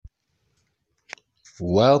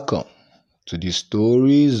Welcome to the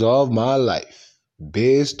stories of my life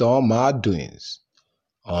based on my doings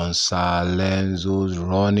on Salenzo's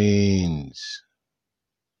runnings.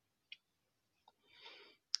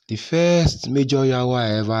 The first major yawa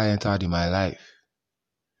I ever entered in my life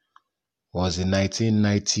was the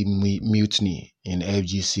 1990 mutiny in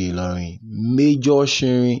FGC Ilorin. Major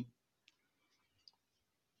sharing.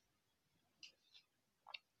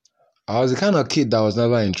 I was the kind of kid that was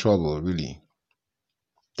never in trouble, really,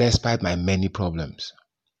 despite my many problems.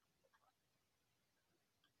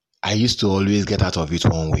 I used to always get out of it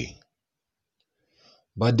one way.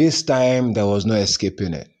 But this time, there was no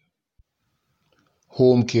escaping it.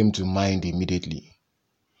 Home came to mind immediately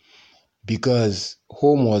because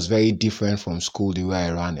home was very different from school the way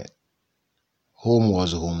I ran it. Home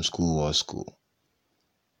was home, school was school.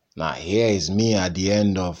 Now here is me at the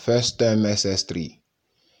end of first term SS3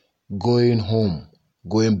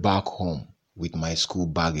 going back home with my school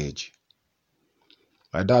baggage.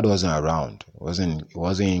 My dad wasn't around. He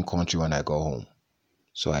wasn't in country when I got home.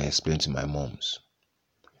 So I explained to my moms.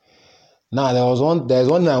 Now there's one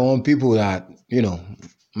thing I want people that,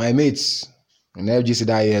 my mates in FGC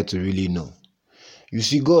that year to really know. You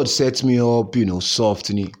see, God set me up,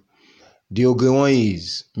 softly. The Ogewon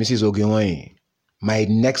is Mrs. Ogewon, my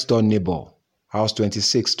next door neighbor, house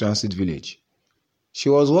 26, Transit Village. She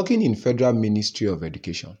was working in Federal Ministry of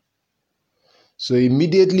Education. So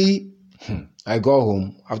immediately I got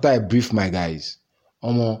home after I briefed my guys.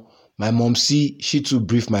 My momsy, she too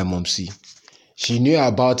briefed my momsy. She knew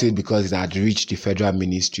about it because it had reached the Federal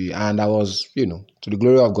Ministry, and I was, to the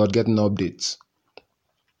glory of God, getting updates.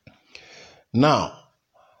 Now,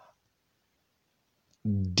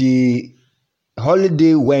 the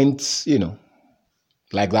holiday went,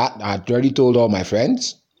 like that. I had already told all my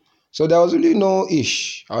friends. So there was really no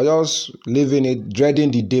ish. I was just living it, dreading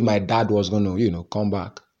the day my dad was going to, come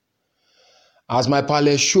back. As my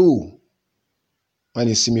pale show, when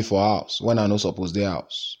he see me for house, when I no suppose dey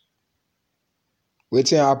house.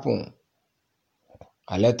 Wetin happen?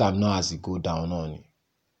 I let am know as he go down on it.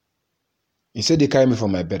 He said they carry me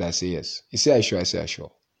from my bed. I say yes. He said I sure. I say I sure.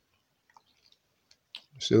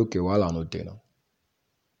 I say okay, while I'm not there now.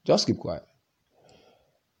 Just keep quiet.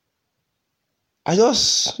 I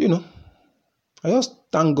just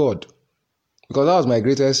thank God. Because that was my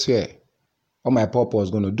greatest fear. What my papa was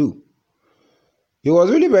going to do. He was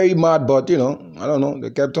really very mad, but, I don't know. They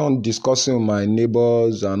kept on discussing with my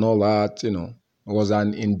neighbors and all that, It was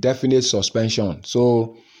an indefinite suspension.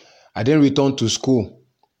 So I didn't return to school.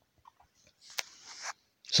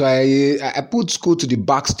 So I put school to the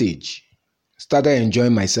backstage. Started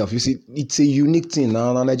enjoying myself. You see, it's a unique thing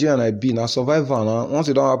now. Now Nigerian I be now survivor now. Once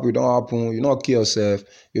it don't happen. You not kill yourself.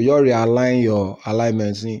 You just realign your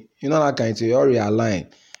alignments. You know that kind of thing. You just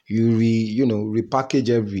realign. You repackage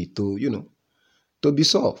to be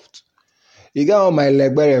soft. You got all my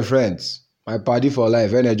Legbere friends, my party for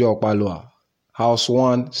life, Enejo Okpaloa, House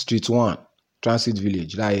 1, Street 1, Transit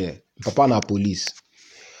Village, that year. Papa na police.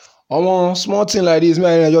 Small thing like this, me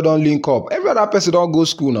and Enejo don't link up. Every other person don't go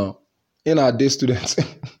school now. In our day students,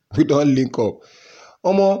 we don't link up.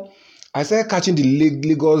 I started catching the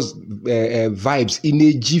Lagos vibes in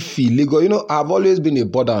a jiffy. Lagos, I've always been a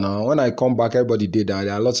border now. When I come back, everybody did that.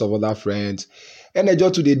 There are lots of other friends. And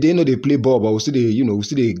today they know they play ball, but we still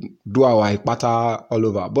do our ipata all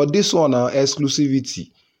over. But this one now,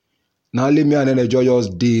 exclusivity. Now let me and Enejo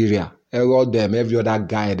just dey area. Every other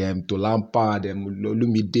guy, them to Lampa, them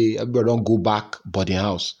Lumide, everybody don't go back boarding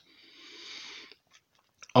house.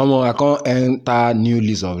 I can't enter new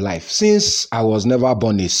lease of life. Since I was never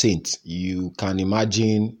born a saint, you can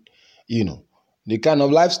imagine, the kind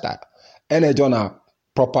of lifestyle. Enejo na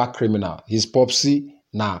proper criminal. His popsy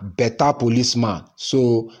na better policeman.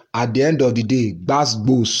 So at the end of the day,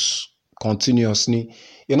 gbas continuously.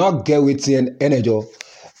 You not get within Enejo.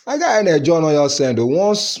 I got Enejo on your send.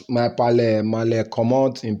 Once my male come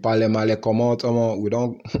out, we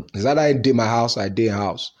don't. Is that I did my house? I did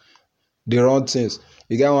house. They run things.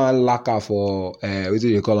 You get one lacquer for what do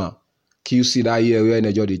you call them? QC that year where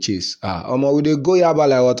Enejo the chase. We dey go yaba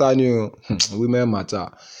like water new. Women matter.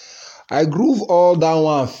 I groove all that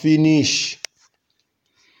one finish.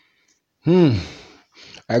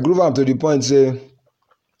 I groove am to the point say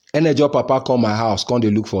Enejo papa come my house, come dey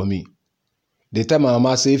look for me. They tell my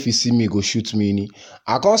mama say if he see me, go shoot me.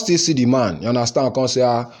 I can't still see the man. You understand? I can't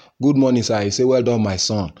say good morning, sir. He say well done, my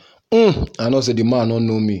son. I know say the man don't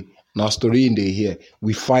know me. Now story in the here.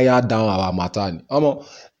 We fire down our matter.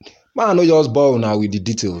 Man, no just bore now with the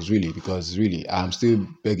details, really, because really, I'm still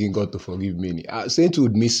begging God to forgive me. Saint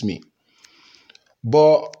would miss me.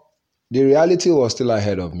 But the reality was still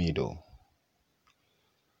ahead of me, though.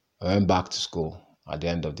 I went back to school at the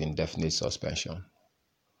end of the indefinite suspension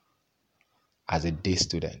as a day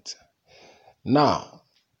student. Now,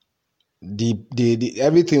 the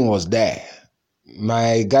everything was there.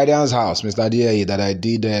 My guardian's house, Mr. DA, that I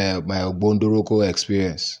did my Ogbondoroko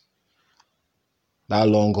experience, that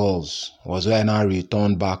long halls was where I now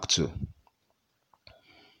returned back to.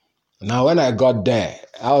 Now, when I got there,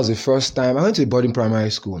 that was the first time I went to a boarding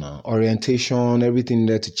primary school now. Orientation, everything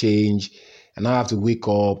there to change. And I have to wake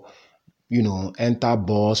up, enter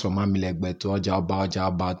bus from Amilegbe to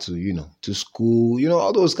Ojaba to, to school,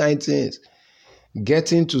 all those kind of things.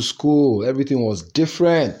 Getting to school, everything was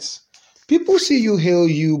different. People see you, hail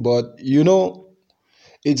you, but,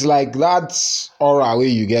 it's like that aura way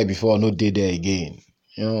you get before, no day there again.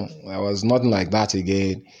 There was nothing like that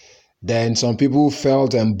again. Then some people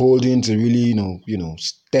felt emboldened to really,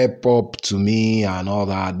 step up to me and all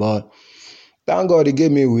that. But thank God, He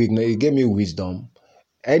gave me wisdom.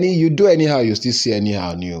 You do anyhow, you still see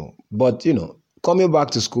anyhow new. But coming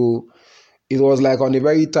back to school, it was like on a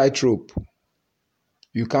very tight rope.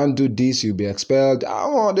 You can't do this, you'll be expelled.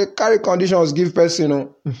 They carry conditions, give person,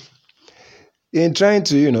 in trying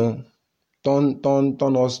to,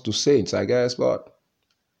 turn us to saints, I guess. But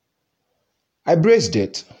I braced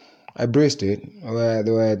it.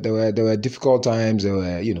 There were difficult times. There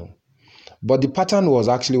were, but the pattern was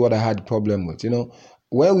actually what I had the problem with.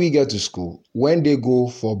 When we get to school, when they go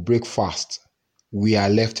for breakfast, we are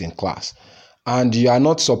left in class, and you are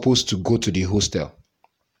not supposed to go to the hostel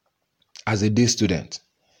as a day student.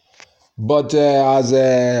 But as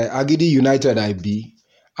Agidi United IB,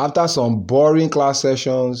 after some boring class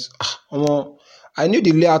sessions, I knew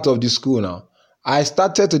the layout of the school now. I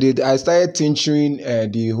started tincturing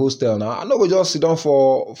the hostel now. I no go just sit down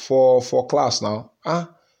for class now. I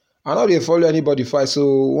no dey follow anybody fight.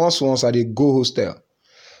 So once I dey go hostel.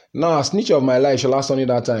 Now, snitch of my life shall last only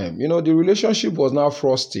that time. The relationship was now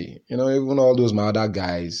frosty. Even all those my other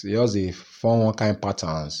guys, they just dey form one kind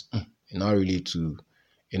patterns. Not really to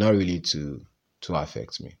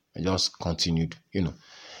affect me. I just continued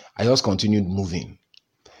moving.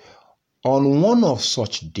 On one of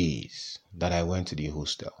such days that I went to the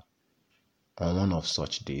hostel.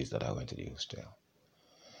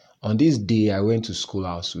 On this day, I went to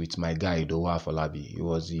schoolhouse with my guy, Idowa Afolabi. He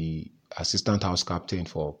was the assistant house captain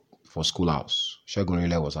for schoolhouse.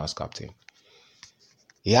 Shegun was house captain.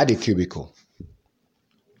 He had a cubicle.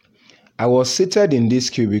 I was seated in this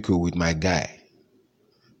cubicle with my guy,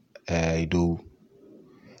 Ido.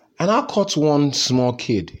 And I caught one small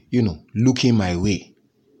kid, looking my way.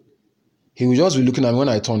 He would just be looking at me. When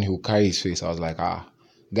I turned, he would carry his face. I was like,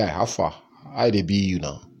 guy, how far? How they be you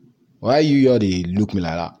now? Why you here they look me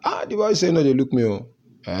like that? The boy say no, they look me.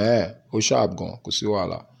 Sharp gone.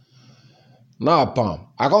 Now, Pam,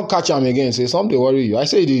 I can't catch him again and say, something worry you. I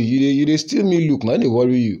say, you they still me look, now they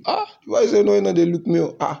worry you. The boy say no, they look me.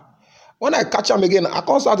 When I catch him again, I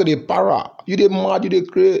can't start to the para. You they mad, you they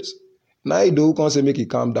crazy. Now you do can't say make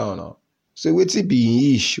it calm down now. Say, what's it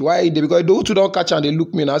be ish? Why they? Because those who don't catch and they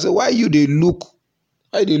look me now. I say, why you they look?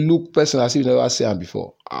 Why they look person as if you never see him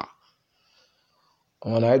before?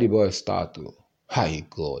 When I the boy start to, hi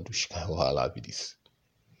God, which kind of wahala be this?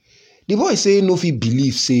 The boy say no fit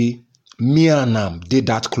believe, say me and am did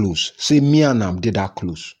that close. Say me and am did that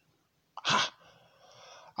close.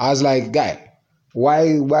 I was like, guy,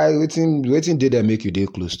 why waiting did they make you dey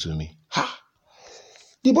close to me?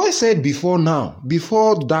 The boy said before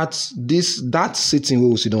that sitting where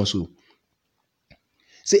we sit down so.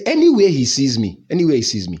 Say anywhere he sees me,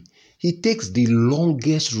 he takes the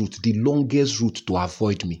longest route to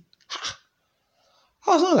avoid me.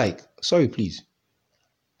 I was not like, sorry, please.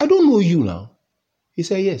 I don't know you now. He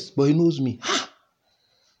said, yes, but he knows me.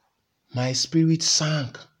 My spirit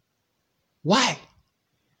sank. Why?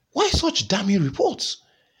 Why such damning reports?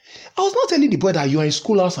 I was not telling the boy that you are in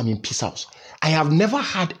schoolhouse, I'm in peace house. I have never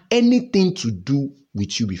had anything to do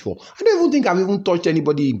with you before. I don't even think I've even touched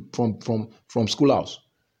anybody from schoolhouse.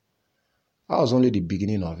 That was only the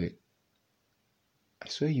beginning of it. I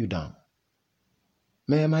swear you down.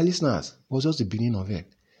 Man, my listeners, it was just the beginning of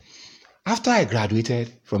it. After I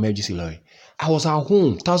graduated from FGC Lorry, I was at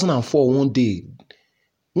home, 2004, one day.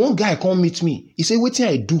 One guy come meet me. He said, what did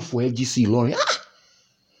I do for FGC Lorry?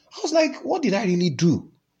 I was like, what did I really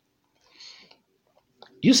do?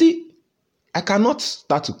 You see, I cannot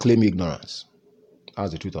start to claim ignorance.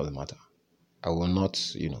 That's the truth of the matter. I will not,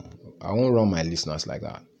 I won't run my listeners like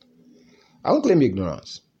that. I won't claim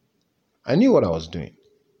ignorance. I knew what I was doing,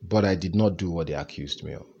 but I did not do what they accused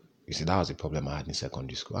me of. You see, that was the problem I had in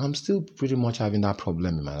secondary school. I'm still pretty much having that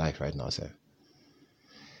problem in my life right now, sir.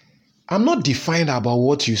 I'm not defined about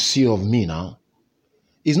what you see of me now.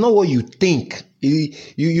 It's not what you think.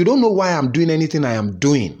 You don't know why I'm doing anything I am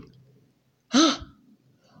doing. Huh?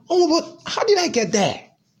 Oh, but how did I get there?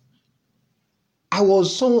 I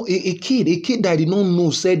was a kid that I did not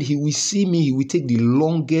know said he will see me, he will take the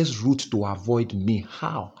longest route to avoid me.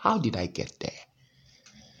 How? How did I get there?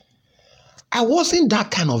 I wasn't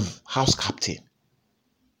that kind of house captain.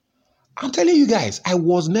 I'm telling you guys, I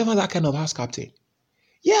was never that kind of house captain.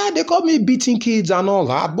 Yeah, they called me beating kids and all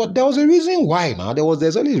that, but there was a reason why now.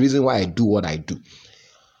 There's only a reason why I do what I do.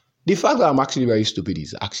 The fact that I'm actually very stupid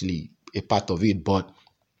is actually a part of it, but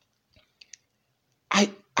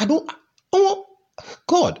I don't, oh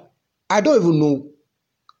God, I don't even know.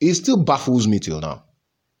 It still baffles me till now.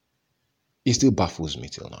 It still baffles me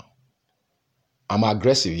till now. I'm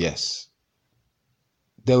aggressive, yes.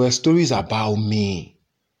 There were stories about me.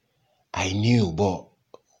 I knew, but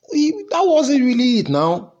that wasn't really it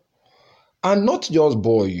now. And not just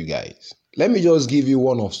boy, you guys. Let me just give you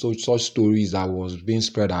one of such stories that was being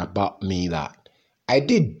spread about me that I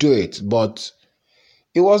did do it, but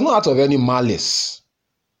it was not out of any malice.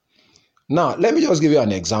 Now, let me just give you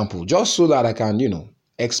an example, just so that I can,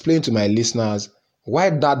 explain to my listeners why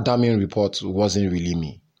that damning report wasn't really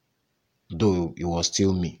me, though it was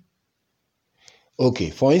still me.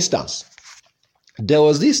 Okay, for instance, there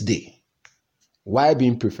was this day, while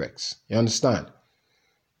being prefects, you understand?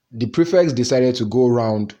 The prefects decided to go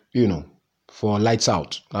around, for lights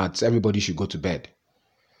out, that everybody should go to bed.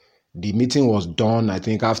 The meeting was done, I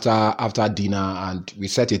think, after dinner, and we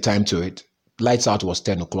set a time to it. Lights out was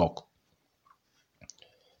 10 o'clock.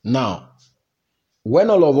 Now, when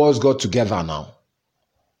all of us got together now,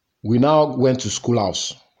 we now went to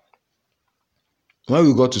schoolhouse. When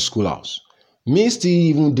we got to schoolhouse, me still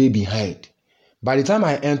even day behind. By the time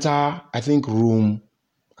I enter, I think room,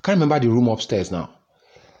 I can't remember the room upstairs now.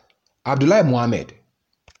 Abdullah Mohammed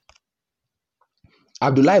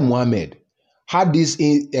had this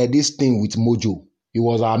thing with Mojo. He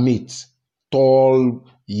was our mate, tall,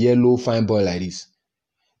 yellow, fine boy like this.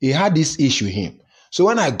 He had this issue with him. So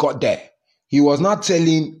when I got there, he was not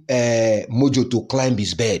telling Mojo to climb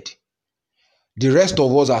his bed. The rest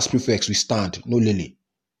of us as prefects, we stand, no lily.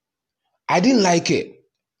 I didn't like it.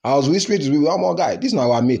 I was whispering to people, one more guy, this is not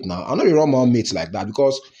our mate now. I'm not a run my mates like that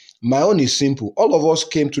because my own is simple. All of us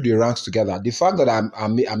came through the ranks together. The fact that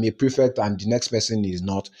I'm a prefect and the next person is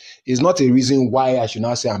not a reason why I should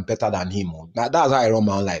not say I'm better than him. That's how I run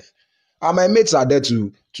my own life. And my mates are there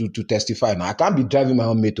to testify now. I can't be driving my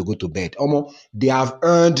own mate to go to bed. They have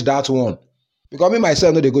earned that one. Because me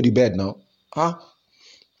myself know they go to bed now. Huh?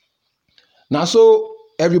 Now so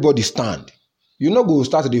everybody stand. You know go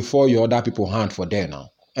start to fall your other people hand for there now.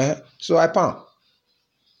 So I palm.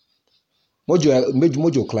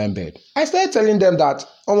 Mojo climb bed. I started telling them that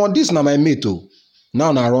this na my mate oh.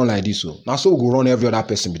 Now I run like this oh. Now so we go run every other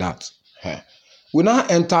person with that. We now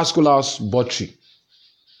enter schoolhouse buttery.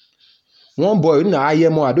 One boy, I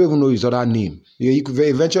don't even know his other name. He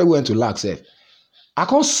eventually went to lack self. I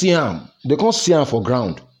can't see him. They can't see him for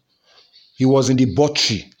ground. He was in the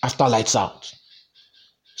buttery after lights out.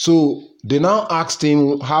 So they now asked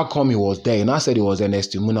him how come he was there. And I said it was an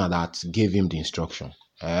Estimuna that gave him the instruction.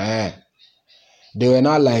 They were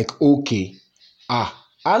not like, okay. And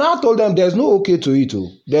I told them there's no okay to it.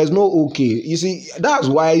 There's no okay. You see, that's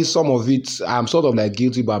why some of it, I'm sort of like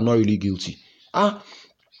guilty, but I'm not really guilty.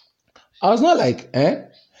 I was not like,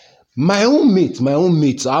 my own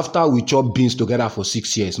mate, after we chop beans together for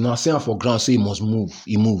 6 years, now say for ground, say he must move,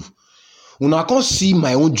 he move. Una can't see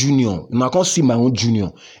my own junior.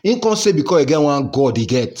 He can't say because again one God he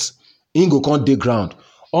gets. He go can't dig ground.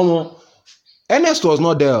 Ernest was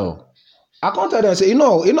not there. I can't tell them say,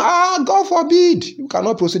 God forbid. You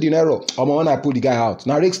cannot proceed in error. When I pull the guy out.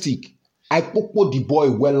 Now rake stick. I put the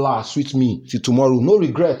boy well sweet me till tomorrow. No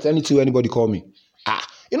regret anything anybody call me.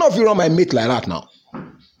 If you run my mate like that now.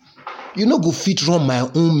 You no go fit run my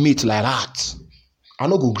own mate like that. I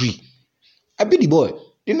no go agree. I beat the boy.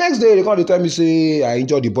 The next day, they come to tell me, say, I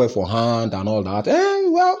injured the boy for hand and all that.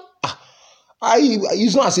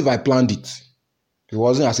 It's not as if I planned it. It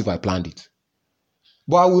wasn't as if I planned it.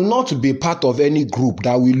 But I will not be part of any group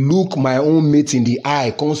that will look my own mate in the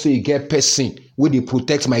eye, come say, get person, where they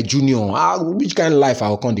protect my junior. Which kind of life I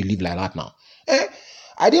will come to live like that now?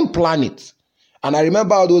 I didn't plan it. And I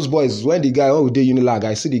remember all those boys, when the guy, when we did Unilag,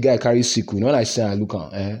 I see the guy carry sickle. When I say, I look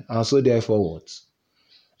at, and so therefore what?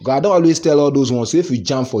 Because I don't always tell all those ones, so if you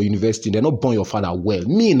jam for university, they're not born your father well.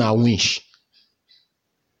 Me now wish.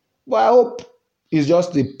 But I hope it's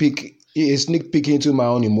just a sneak peek into my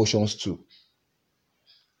own emotions too.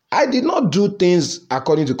 I did not do things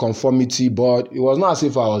according to conformity, but it was not as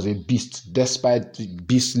if I was a beast, despite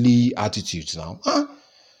beastly attitudes now.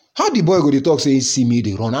 How the boy go dey talk say he see me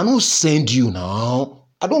dey run? I no send you now.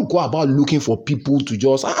 I don't go about looking for people to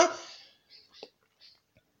just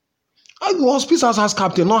I go hospice house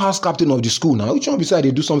captain, not house captain of the school now. Which one beside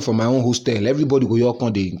they do something for my own hostel? Everybody go here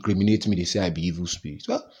come they incriminate me. They say I be evil spirit.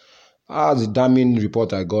 Well, that's the damning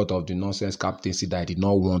report I got of the nonsense captaincy that I did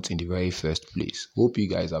not want in the very first place. Hope you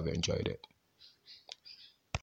guys have enjoyed it.